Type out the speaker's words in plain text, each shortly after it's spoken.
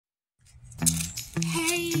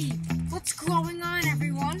What's going on,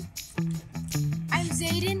 everyone? I'm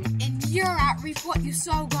Zayden, and you're at Reap What You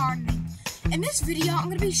Sow Gardening. In this video, I'm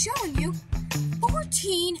going to be showing you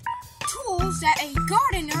 14 tools that a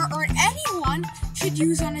gardener or anyone should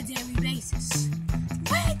use on a daily basis.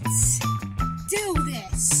 Let's do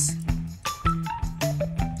this.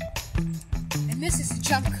 And this is a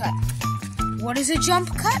jump cut. What is a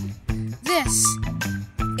jump cut? This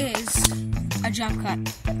is a jump cut.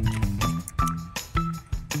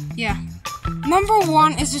 Yeah. Number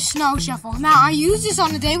one is a snow shovel. Now, I use this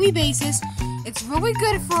on a daily basis. It's really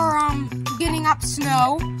good for getting up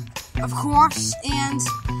snow, of course, and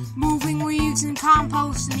moving leaves and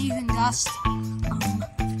compost and even dust.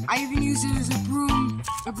 I even use it as a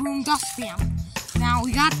broom dustpan. Now,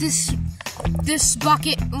 we got this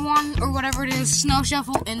bucket one, or whatever it is, snow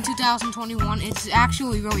shovel in 2021. It's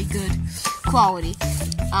actually really good quality.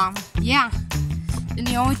 Yeah. And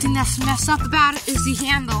the only thing that's messed up about it is the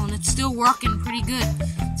handle, and it's still working pretty good.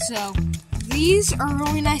 So, these are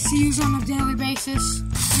really nice to use on a daily basis.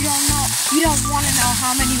 You don't want to know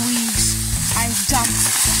how many leaves I've dumped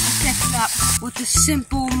and picked up with this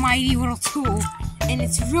simple, mighty little tool. And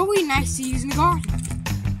it's really nice to use in the garden.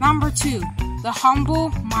 Number two, the humble,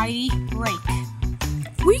 mighty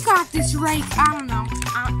rake. We got this rake, I don't know,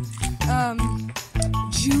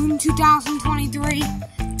 June 2023.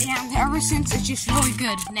 And ever since, it's just really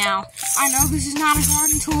good. Now, I know this is not a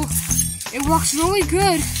garden tool. It works really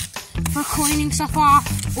good for cleaning stuff off,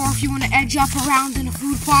 or if you want to edge up around in a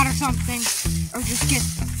food plot or something, or just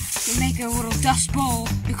make a little dust bowl.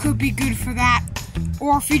 It could be good for that.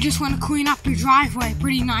 Or if you just want to clean up your driveway,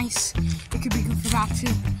 pretty nice. It could be good for that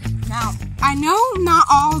too. Now, I know not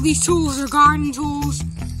all of these tools are garden tools.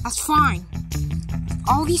 That's fine.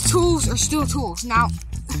 All these tools are still tools. Now,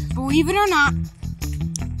 believe it or not,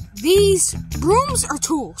 these brooms are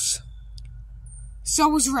tools.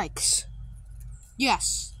 So is rakes.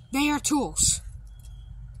 Yes, they are tools.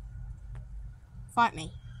 Fight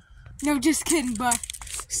me. No, just kidding, but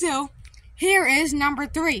still, here is number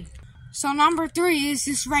three. So number three is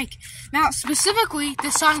this rake. Now, specifically, the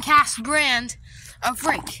Suncast brand of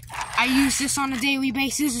rake. I use this on a daily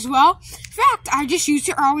basis as well. In fact, I just used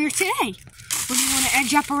it earlier today. When you want to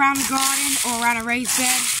edge up around the garden, or around a raised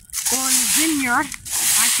bed, or in the vineyard,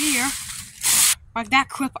 here, like that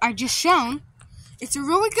clip I just shown. It's a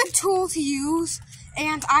really good tool to use,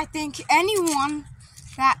 and I think anyone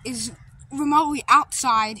that is remotely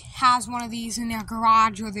outside has one of these in their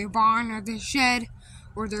garage, or their barn, or their shed,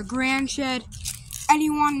 or their grand shed.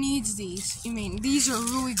 Anyone needs these. I mean, these are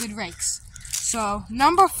really good rakes. So,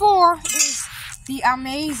 number four is the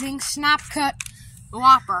amazing Snap Cut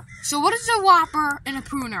Lopper. So, what is a lopper and a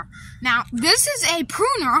pruner? Now, this is a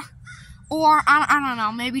pruner, or, I don't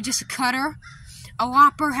know, maybe just a cutter. A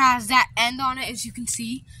lopper has that end on it, as you can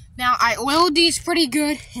see. Now, I oiled these pretty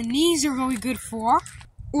good, and these are really good for.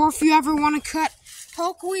 Or if you ever want to cut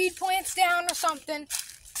pokeweed plants down or something,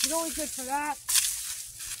 it's really good for that.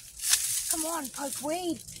 Come on,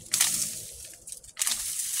 pokeweed.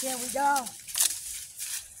 There we go.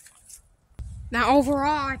 Now,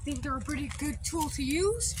 overall, I think they're a pretty good tool to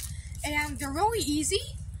use, and they're really easy.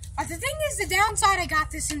 But the thing is, the downside, I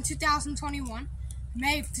got this in 2021,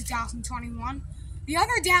 May of 2021. The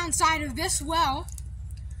other downside of this, well,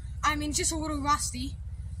 I mean, just a little rusty.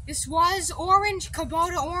 This was orange,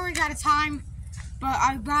 Kubota orange at a time, but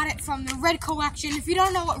I got it from the Red Collection. If you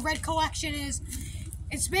don't know what Red Collection is,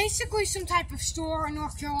 it's basically some type of store in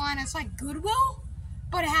North Carolina. It's like Goodwill,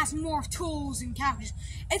 but it has more tools and couches.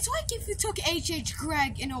 It's like if you took H.H.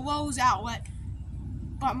 Gregg in a Lowe's outlet,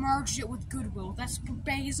 but merged it with Goodwill. That's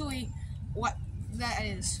basically what that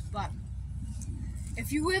is. But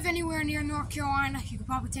if you live anywhere near North Carolina, you could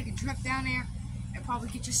probably take a trip down there and probably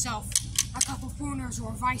get yourself a couple pruners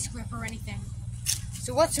or a vice grip or anything.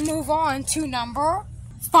 So let's move on to number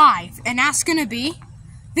 5, and that's going to be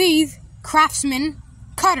these Craftsman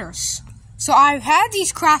cutters. So I've had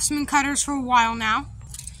these Craftsman cutters for a while now.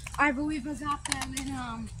 I believe I got them in,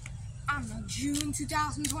 I don't know, June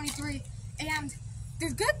 2023, and the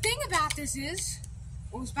good thing about this is,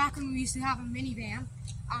 it was back when we used to have a minivan.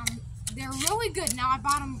 They're really good. Now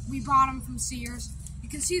we bought them from Sears. You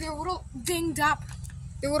can see they're a little dinged up.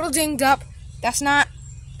 That's not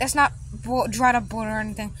dried up wood or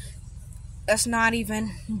anything. That's not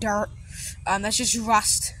even dirt. That's just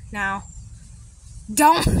rust. Now,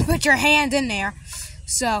 don't put your hand in there.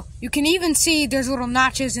 So you can even see there's little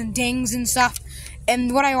notches and dings and stuff.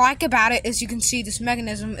 And what I like about it is you can see this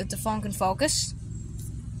mechanism if the phone can focus.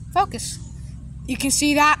 You can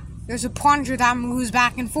see that there's a plunger that moves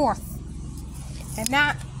back and forth, and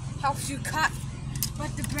that helps you cut.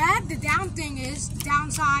 But the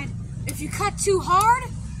downside if you cut too hard,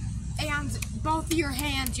 and both of your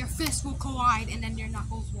hands, your fists will collide, and then your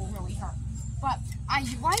knuckles will really hurt. But I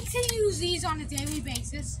like to use these on a daily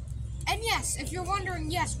basis. And yes, if you're wondering,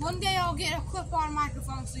 yes, one day I'll get a clip-on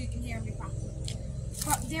microphone so you can hear me properly.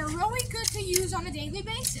 But they're really good to use on a daily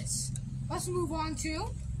basis. Let's move on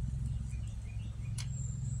to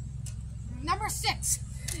number 6.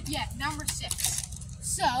 Yeah, number 6.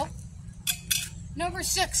 So, number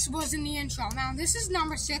 6 was in the intro. Now, this is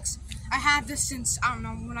number 6. I had this since, I don't know,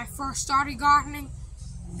 when I first started gardening.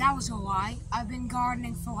 That was a lie. I've been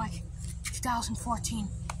gardening for like 2014.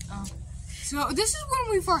 So this is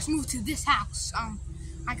when we first moved to this house.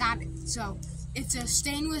 I got it. So it's a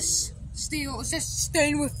stainless steel. It says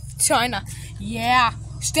stainless China. Yeah,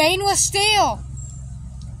 stainless steel.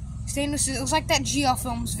 Stainless steel. It was like that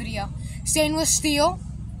GeoFilms video. Stainless steel.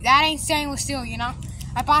 That ain't stainless steel, you know.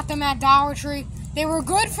 I bought them at Dollar Tree. They were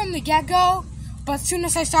good from the get-go, but as soon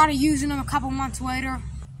as I started using them a couple months later,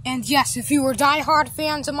 and yes, if you were diehard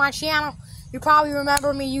fans of my channel, you probably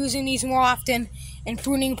remember me using these more often in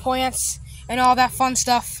pruning plants and all that fun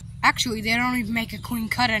stuff. Actually, they don't even make a clean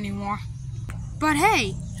cut anymore. But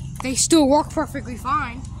hey, they still work perfectly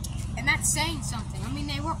fine, and that's saying something. I mean,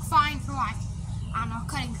 they work fine for like, I don't know,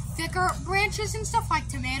 cutting thicker branches and stuff like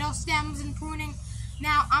tomato stems and pruning.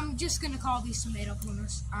 Now, I'm just going to call these tomato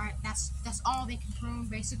pruners. Alright, that's all they can prune.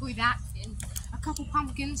 Basically that and a couple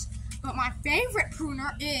pumpkins. But my favorite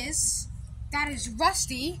pruner is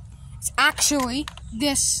Rusty. It's actually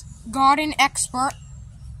this garden expert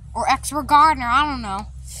or expert gardener, I don't know.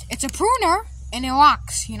 It's a pruner and it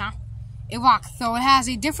locks, you know. It locks. So it has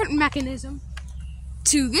a different mechanism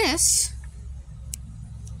to this.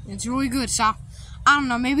 It's really good. So, I don't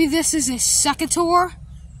know, maybe this is a secateur.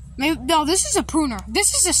 No, this is a pruner.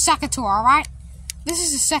 This is a secateur, alright? This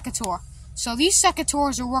is a secateur. So these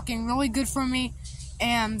secateurs are working really good for me,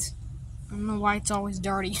 and I don't know why it's always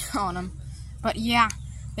dirty on them. But yeah,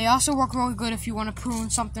 they also work really good if you want to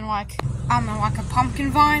prune something like, I don't know, like a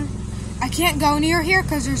pumpkin vine. I can't go near here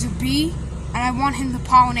because there's a bee, and I want him to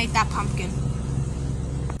pollinate that pumpkin.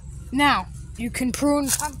 Now, you can prune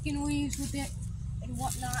pumpkin leaves with it and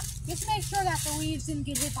whatnot. Just make sure that the leaves didn't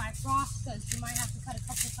get hit by frost, because you might have to cut a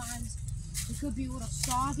couple times. It could be a little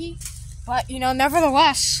soggy, but you know,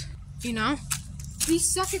 nevertheless, you know,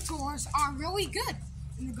 these secateurs are really good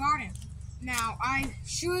in the garden. Now, I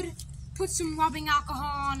should put some rubbing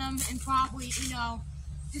alcohol on them and probably, you know,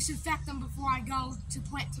 disinfect them before I go to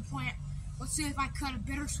plant. Let's say if I cut a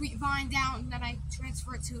bittersweet vine down and then I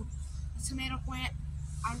transfer it to a tomato plant,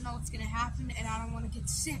 I don't know what's going to happen, and I don't want to get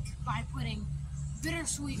sick by putting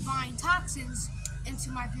bittersweet vine toxins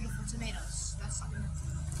into my beautiful tomatoes. That's something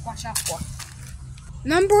to watch out for.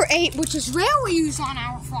 Number 8, which is rarely used on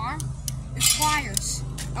our farm, is pliers.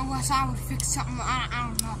 Unless I would fix something, I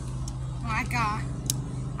don't know, like I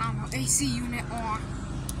don't know, AC unit or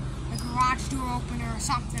a garage door opener or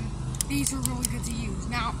something. These are really good to use.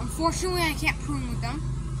 Now, unfortunately, I can't prune with them.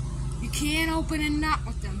 You can't open a nut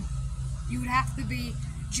with them. You would have to be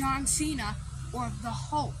John Cena or the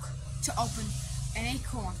Hulk to open an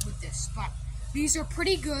acorn with this. But these are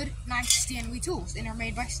pretty good, nice Stanley tools, and they're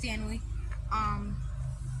made by Stanley.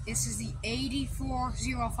 This is the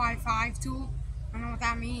 84055 tool. I don't know what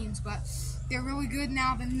that means, but they're really good.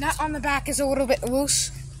 Now, the nut on the back is a little bit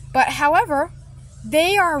loose, but however,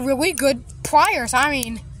 they are really good pliers. I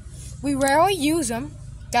mean, we rarely use them.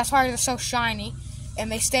 That's why they're so shiny,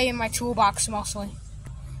 and they stay in my toolbox mostly.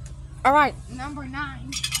 Alright, number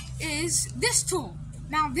 9 is this tool.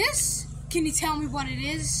 Now this, can you tell me what it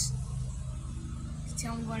is? Can you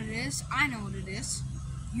tell me what it is? I know what it is.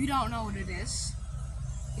 You don't know what it is.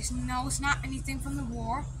 It's not anything from the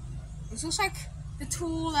war. This looks like the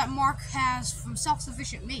tool that Mark has from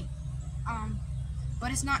Self-Sufficient Me.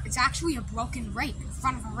 But it's not. It's actually a broken rake, in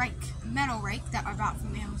front of a rake, a metal rake that I bought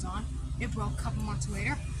from Amazon. It broke a couple months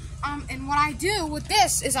later. And what I do with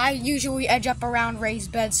this is I usually edge up around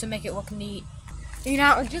raised beds to make it look neat. You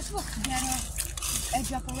know, it just looks better,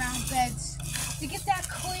 edge up around beds, to get that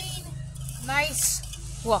clean, nice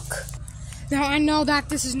look. Now, I know that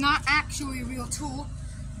this is not actually a real tool,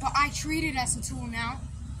 but I treat it as a tool now.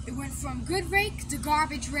 It went from good rake to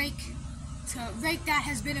garbage rake to rake that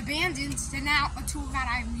has been abandoned to now a tool that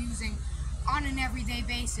I'm using on an everyday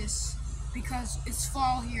basis because it's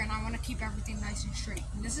fall here and I want to keep everything nice and straight.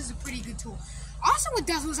 And this is a pretty good tool. Also, it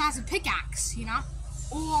does was as a pickaxe, you know,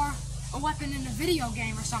 or a weapon in a video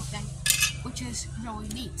game or something, which is really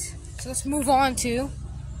neat. So let's move on to,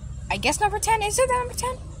 I guess number 10. Is it number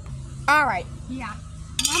 10? Alright, yeah.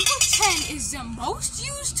 Number 10 is the most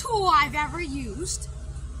used tool I've ever used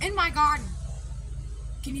in my garden.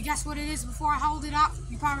 Can you guess what it is before I hold it up?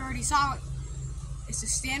 You probably already saw it. It's a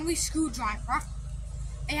Stanley screwdriver.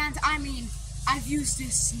 And I mean, I've used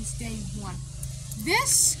this since day one.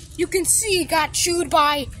 This, you can see, got chewed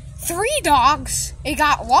by 3 dogs. It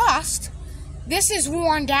got lost. This is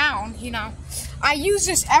worn down, you know. I use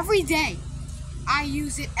this every day. I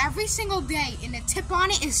use it every single day, and the tip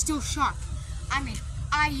on it is still sharp. I mean,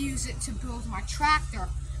 I use it to build my tractor.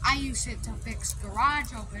 I use it to fix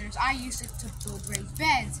garage openers. I use it to build raised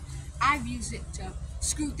beds. I've used it to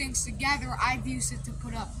screw things together. I've used it to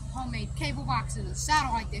put up homemade cable boxes and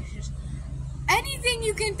satellite dishes. Anything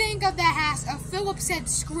you can think of that has a Phillips head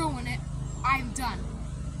screw in it, I've done.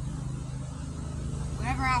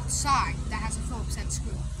 Whatever outside that has a Phillips head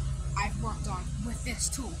screw, I've worked on with this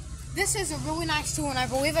tool. This is a really nice tool, and I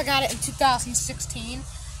believe I got it in 2016,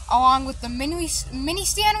 along with the mini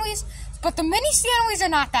Stanleys. But the mini Stanleys are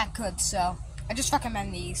not that good, so I just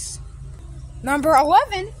recommend these. Number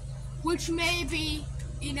 11, which may be,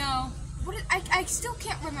 you know, I still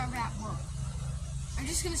can't remember that word. I'm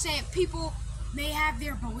just going to say it. People may have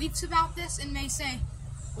their beliefs about this and may say,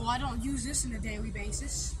 well, I don't use this on a daily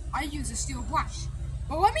basis. I use a steel brush.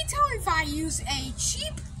 But let me tell you, if I use a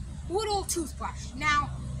cheap little toothbrush.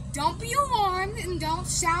 Now, don't be alarmed and don't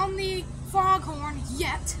sound the foghorn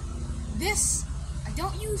yet. This, I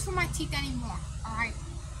don't use for my teeth anymore, alright?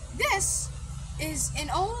 This is an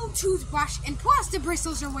old toothbrush, and plus the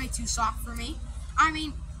bristles are way too soft for me. I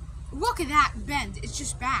mean, look at that bend. It's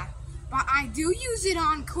just bad. But I do use it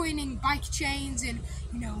on cleaning bike chains and,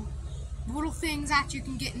 you know, little things that you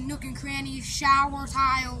can get in nook and crannies, shower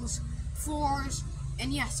tiles, floors.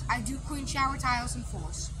 And yes, I do clean shower tiles and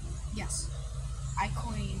floors. Yes, I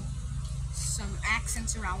clean some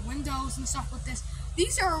accents around windows and stuff with this.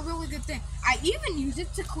 These are a really good thing. I even use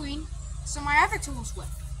it to clean some of my other tools with,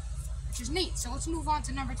 which is neat. So let's move on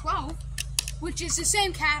to number 12, which is the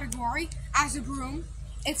same category as a broom.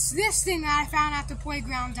 It's this thing that I found at the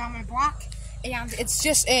playground down my block, and it's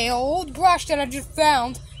just an old brush that I just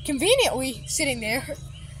found conveniently sitting there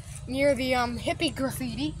near the hippie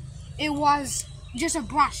graffiti. It was just a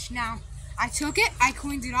brush. Now, I took it, I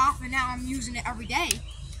cleaned it off, and now I'm using it every day,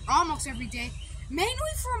 almost every day, mainly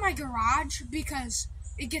for my garage because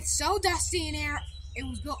it gets so dusty in there. It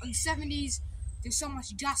was built in the 70s. There's so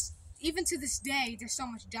much dust. Even to this day, there's so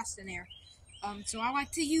much dust in there. So I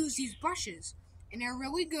like to use these brushes, and they're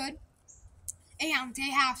really good, and they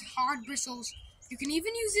have hard bristles. You can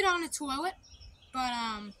even use it on a toilet, but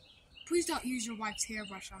please don't use your wife's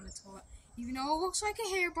hairbrush on the toilet. Even though it looks like a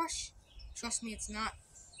hairbrush, trust me, it's not.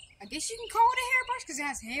 I guess you can call it a hairbrush because it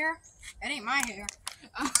has hair. That ain't my hair,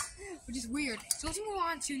 which is weird. So let's move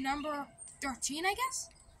on to number 13, I guess.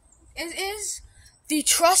 It is the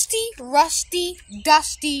trusty, rusty,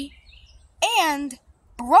 dusty, and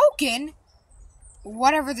broken,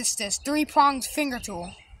 whatever this is, 3-pronged finger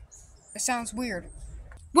tool. It sounds weird.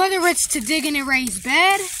 Whether it's to dig in a raised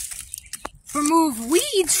bed, remove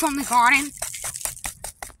weeds from the garden,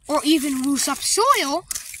 or even loose up soil,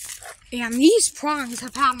 and these prongs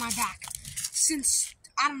have had my back since,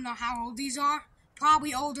 I don't know how old these are,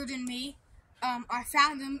 probably older than me. I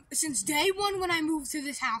found them since day one when I moved to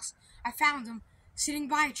this house. I found them sitting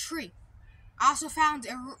by a tree. I also found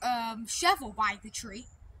a shovel by the tree.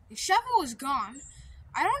 The shovel is gone.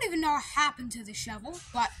 I don't even know what happened to the shovel,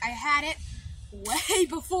 but I had it way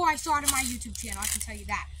before I started my YouTube channel, I can tell you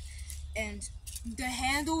that. And the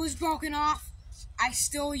handle is broken off. I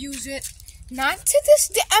still use it. Not to this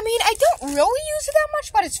day. I mean, I don't really use it that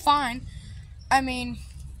much, but it's fine. I mean,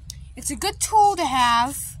 it's a good tool to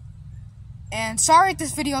have. And sorry if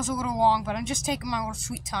this video is a little long, but I'm just taking my little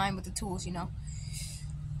sweet time with the tools, you know.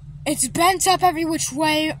 It's bent up every which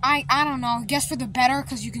way. I don't know. I guess for the better,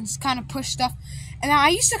 because you can kind of push stuff. And I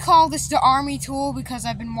used to call this the army tool because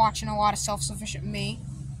I've been watching a lot of Self-Sufficient Me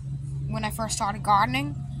when I first started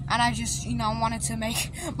gardening. And I just, you know, wanted to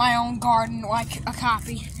make my own garden like a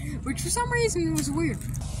copy, which for some reason was weird.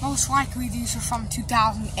 Most likely these are from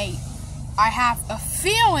 2008. I have a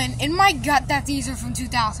feeling in my gut that these are from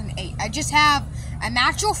 2008. I just have a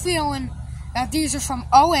natural feeling that these are from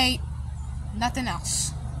 08, nothing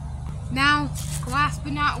else. Now, last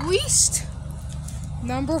but not least,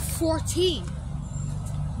 number 14.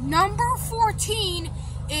 Number 14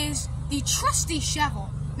 is the trusty shovel.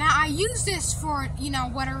 Now, I use this for, you know,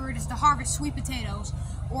 whether it is to harvest sweet potatoes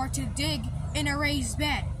or to dig in a raised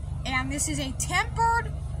bed. And this is a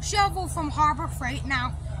tempered shovel from Harbor Freight.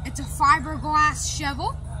 Now, it's a fiberglass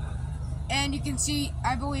shovel. And you can see,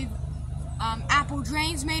 I believe, Apple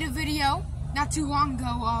Drains made a video not too long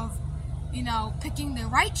ago of, you know, picking the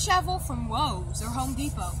right shovel from Lowe's or Home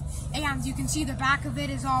Depot. And you can see the back of it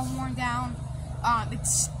is all worn down.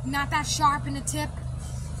 It's not that sharp in the tip,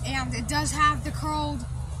 and it does have the curled,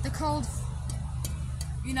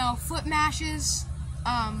 you know, foot mashes.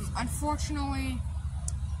 Unfortunately,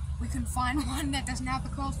 we couldn't find one that doesn't have the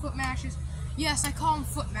curled foot mashes. Yes, I call them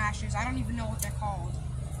foot mashes. I don't even know what they're called.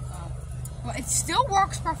 But it still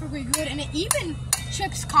works perfectly good, and it even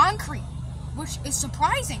chips concrete, which is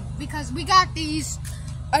surprising because we got these,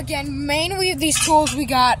 again, mainly these tools we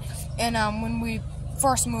got in, when we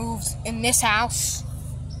first moved in this house.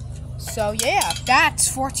 So yeah, that's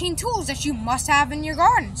 14 tools that you must have in your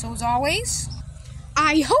garden. So as always,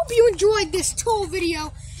 I hope you enjoyed this tool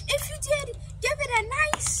video. If you did, give it a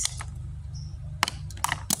nice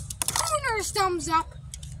pruners thumbs up.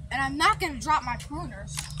 And I'm not going to drop my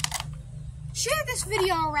pruners. Share this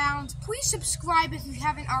video around. Please subscribe if you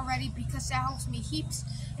haven't already because that helps me heaps.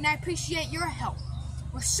 And I appreciate your help.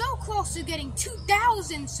 We're so close to getting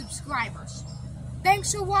 2,000 subscribers.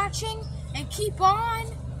 Thanks for watching and keep on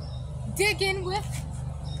digging with...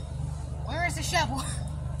 Where is the shovel?